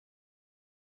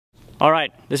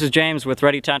Alright, this is James with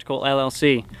Ready Tactical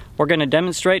LLC. We're going to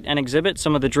demonstrate and exhibit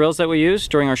some of the drills that we use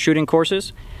during our shooting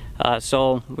courses.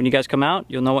 So when you guys come out,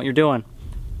 you'll know what you're doing.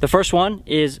 The first one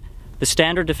is the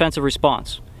standard defensive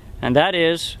response. And that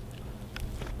is,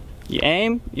 you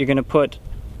aim, you're going to put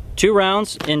 2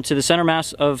 rounds into the center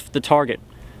mass of the target.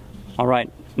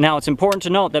 Alright, now it's important to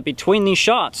note that between these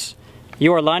shots,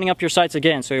 you are lining up your sights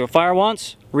again. So you'll fire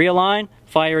once, realign,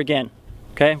 fire again.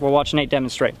 Okay, we'll watch Nate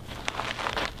demonstrate.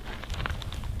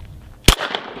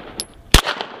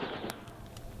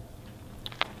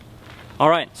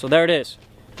 Alright, so there it is.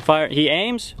 He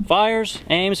aims, fires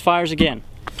again.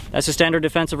 That's the standard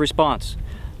defensive response.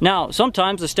 Now,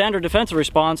 sometimes the standard defensive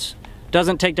response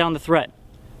doesn't take down the threat.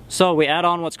 So we add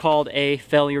on what's called a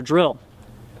failure drill.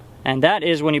 And that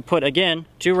is when you put, again,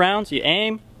 2 rounds, you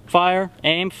aim, fire,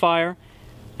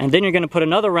 and then you're going to put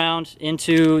another round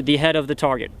into the head of the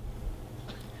target.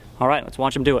 Alright, let's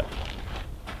watch him do it.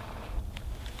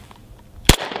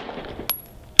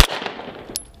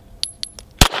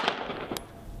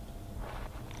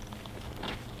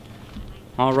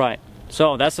 Alright,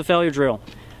 so that's the failure drill.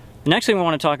 The next thing we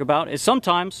want to talk about is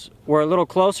sometimes we're a little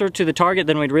closer to the target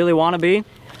than we'd really want to be,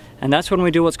 and that's when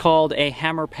we do what's called a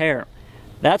hammer pair.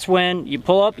 That's when you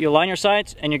pull up, you line your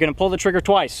sights, and you're going to pull the trigger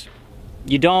twice.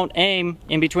 You don't aim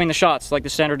in between the shots like the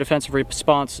standard defensive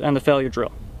response and the failure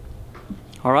drill.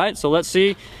 Alright, so let's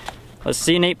see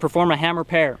Nate perform a hammer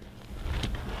pair.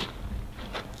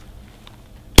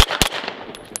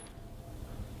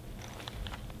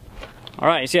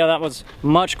 Alright, you see how that was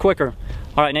much quicker.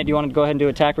 Alright, Nate, do you want to go ahead and do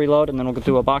a tack reload and then we'll go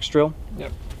through a box drill?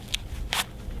 Yep.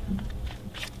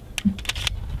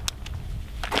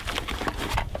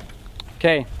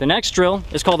 Okay, the next drill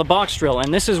is called a box drill,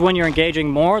 and this is when you're engaging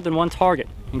more than one target,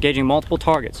 engaging multiple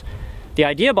targets. The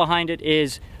idea behind it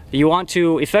is you want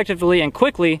to effectively and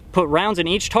quickly put rounds in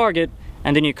each target,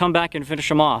 and then you come back and finish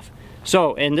them off.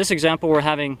 So in this example, we're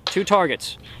having 2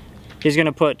 targets. He's going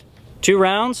to put 2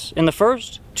 rounds in the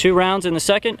first, 2 rounds in the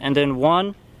second, and then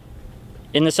 1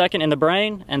 in the second in the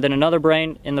brain, and then another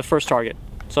brain in the first target.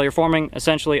 So you're forming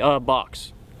essentially a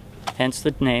box, hence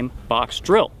the name box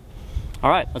drill.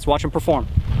 Alright, let's watch him perform.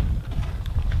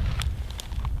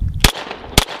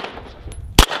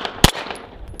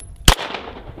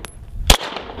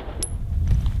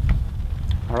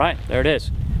 Alright, there it is.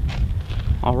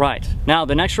 Alright, now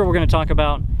the next drill we're going to talk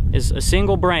about is a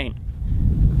single brain.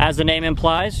 As the name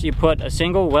implies, you put a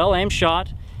single well-aimed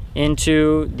shot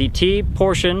into the T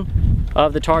portion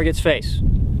of the target's face.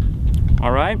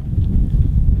 Alright,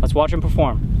 let's watch him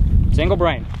perform. Single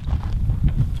brain.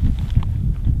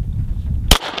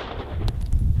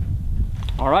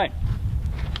 Alright,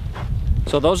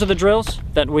 so those are the drills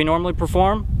that we normally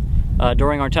perform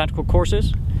during our tactical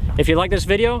courses. If you like this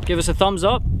video, give us a thumbs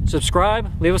up,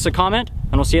 subscribe, leave us a comment,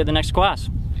 and we'll see you at the next class.